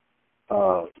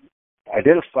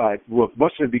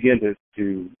once they begin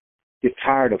to get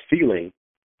tired of feeling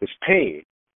this pain,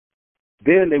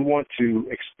 then they want to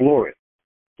explore it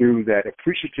through that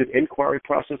appreciative inquiry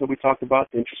process that we talked about,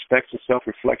 introspection,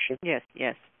 self-reflection. Yes,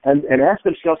 yes. And ask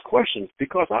themselves questions,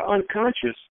 because our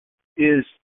unconscious is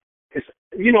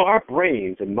our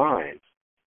brains and minds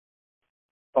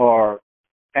are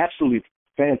absolutely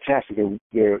fantastic.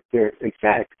 They're in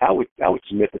fact, I would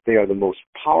submit that they are the most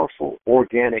powerful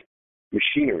organic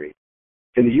machinery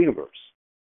in the universe,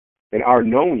 in our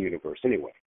known universe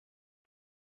anyway.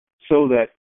 So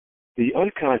that the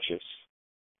unconscious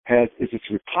is its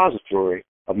repository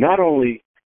of not only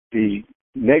the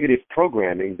negative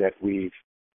programming that we've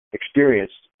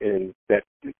experienced and that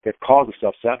causes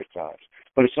self-sabotage,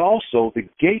 but it's also the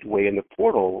gateway and the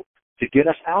portal to get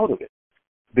us out of it.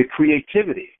 The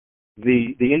creativity,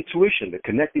 the intuition, the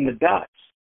connecting the dots.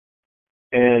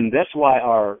 And that's why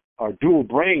our dual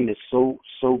brain is so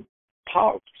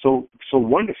powerful, so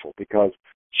wonderful, because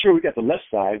sure, we got the left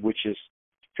side, which is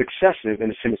successive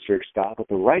in a hemispheric style, but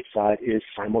the right side is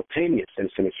simultaneous in a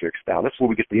hemispheric style. That's where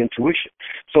we get the intuition.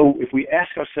 So if we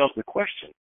ask ourselves the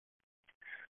question,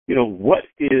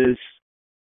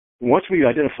 once we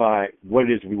identify what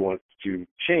it is we want to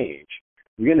change,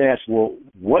 we're going to ask, well,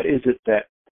 what is it that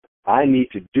I need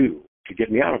to do to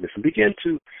get me out of this? And begin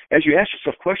to, as you ask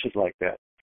yourself questions like that,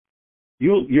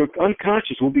 your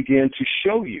unconscious will begin to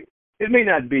show you. It may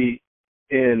not be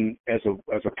as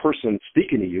a person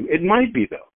speaking to you. It might be,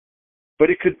 though. But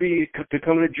it could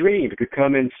come in a dream. It could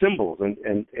come in symbols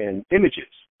and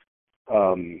images,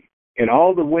 and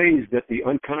all the ways that the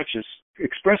unconscious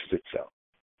expresses itself.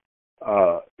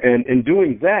 And in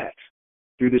doing that,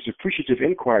 through this appreciative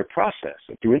inquiry process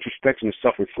and through introspection and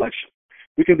self-reflection,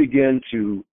 we can begin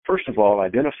to, first of all,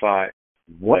 identify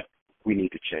what we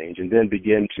need to change, and then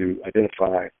begin to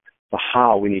identify the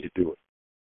how we need to do it.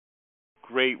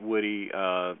 Great, Woody.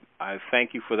 I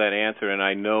thank you for that answer, and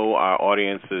I know our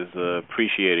audience is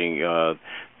appreciating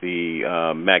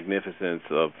the magnificence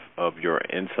of your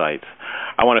insights.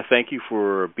 I want to thank you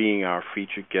for being our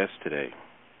featured guest today.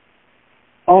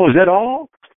 Oh, is that all?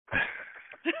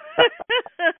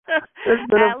 It's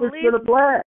been a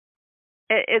blast.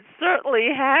 It certainly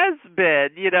has been,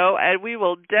 and we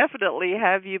will definitely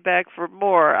have you back for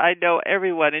more. I know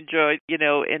everyone enjoyed,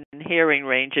 in hearing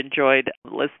range, enjoyed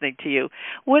listening to you.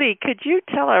 Woody, could you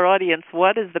tell our audience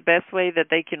what is the best way that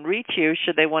they can reach you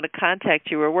should they want to contact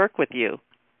you or work with you?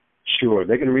 Sure.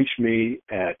 They can reach me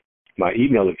at, my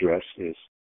email address is,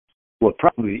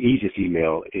 probably the easiest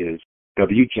email is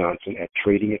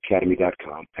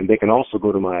wjohnson@tradingacademy.com. And they can also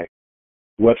go to my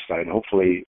website, and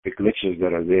hopefully the glitches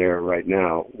that are there right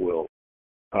now will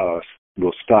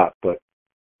stop. But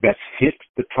that's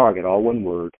hitthetarget, all one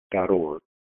word, .org.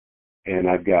 And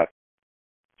I've got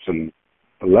some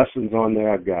lessons on there.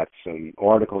 I've got some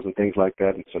articles and things like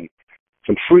that, and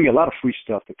a lot of free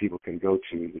stuff that people can go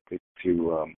to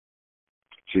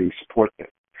support them.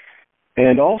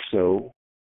 And also,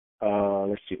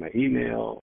 let's see, my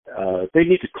email. they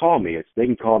need to call me. They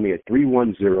can call me at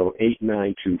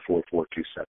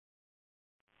 310-892-4427.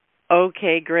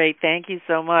 Okay, great. Thank you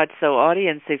so much. So,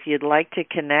 audience, if you'd like to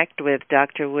connect with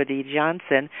Dr. Woody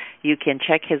Johnson, you can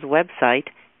check his website,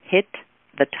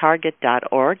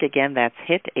 hitthetarget.org. Again, that's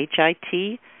hit,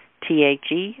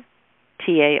 HITTHETARGET,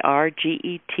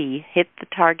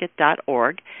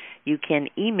 hitthetarget.org. You can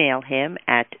email him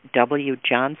at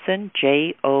wjohnson,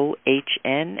 JOHNSON,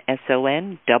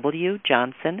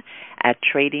 wjohnson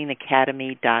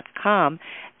 @tradingacademy.com.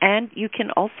 And you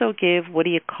can also give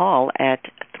Woody a call at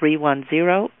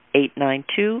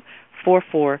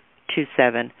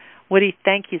 310-892-4427. Woody,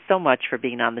 thank you so much for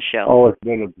being on the show. Oh, it's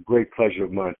been a great pleasure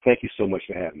of mine. Thank you so much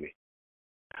for having me.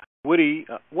 Woody,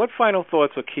 what final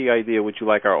thoughts or key idea would you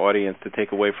like our audience to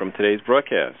take away from today's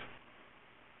broadcast?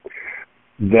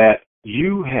 That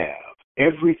you have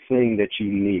everything that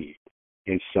you need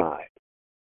inside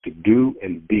to do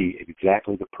and be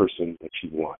exactly the person that you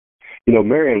want. You know,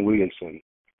 Marianne Williamson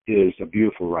is a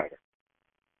beautiful writer.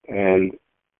 And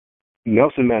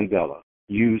Nelson Mandela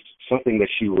used something that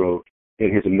she wrote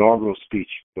in his inaugural speech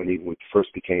when he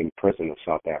first became president of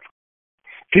South Africa.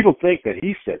 People think that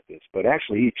he said this, but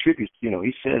actually he attributes,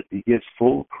 he says he gives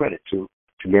full credit to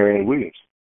Marianne Williamson.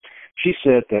 She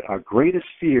said that our greatest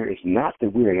fear is not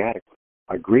that we're inadequate.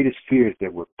 Our greatest fear is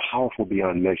that we're powerful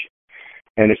beyond measure.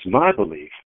 And it's my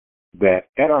belief that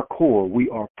at our core, we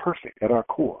are perfect at our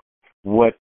core.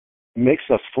 What makes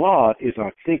us flawed is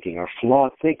our thinking, our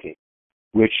flawed thinking,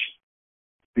 which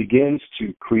begins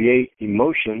to create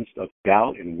emotions of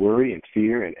doubt and worry and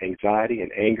fear and anxiety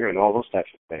and anger and all those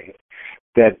types of things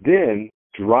that then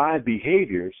drive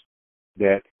behaviors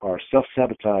that are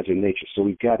self-sabotage in nature. So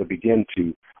we've got to begin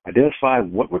to identify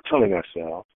what we're telling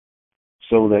ourselves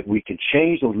so that we can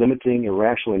change those limiting,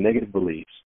 irrational, and negative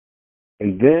beliefs,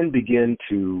 and then begin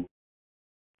to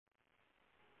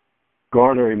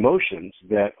garner emotions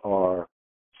that are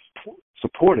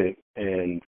supportive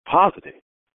and positive.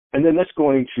 And then that's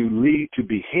going to lead to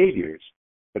behaviors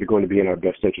that are going to be in our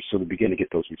best interest so we begin to get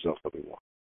those results that we want.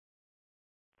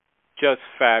 Just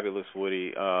fabulous,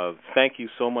 Woody. Thank you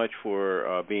so much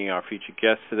for being our featured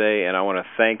guest today, and I want to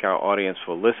thank our audience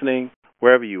for listening,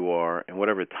 wherever you are and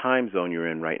whatever time zone you're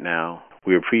in right now.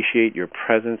 We appreciate your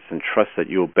presence and trust that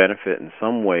you'll benefit in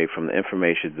some way from the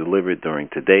information delivered during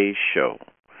today's show.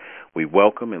 We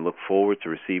welcome and look forward to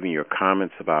receiving your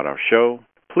comments about our show.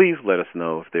 Please let us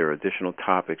know if there are additional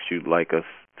topics you'd like us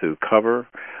to cover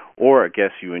or a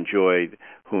guest you enjoyed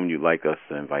whom you'd like us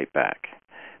to invite back.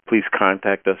 Please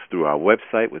contact us through our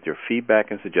website with your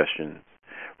feedback and suggestions.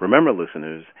 Remember,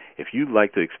 listeners, if you'd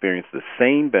like to experience the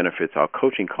same benefits our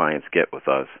coaching clients get with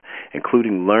us,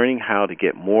 including learning how to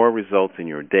get more results in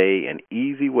your day and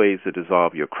easy ways to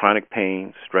dissolve your chronic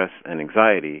pain, stress, and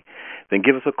anxiety, then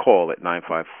give us a call at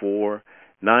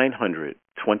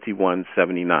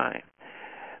 954-900-2179.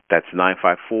 That's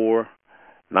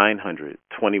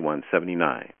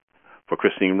 954-900-2179. For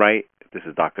Christine Wright, this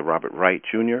is Dr. Robert Wright,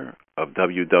 Jr. of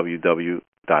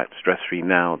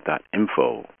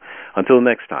www.stressfreenow.info. Until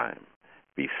next time,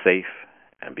 be safe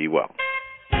and be well.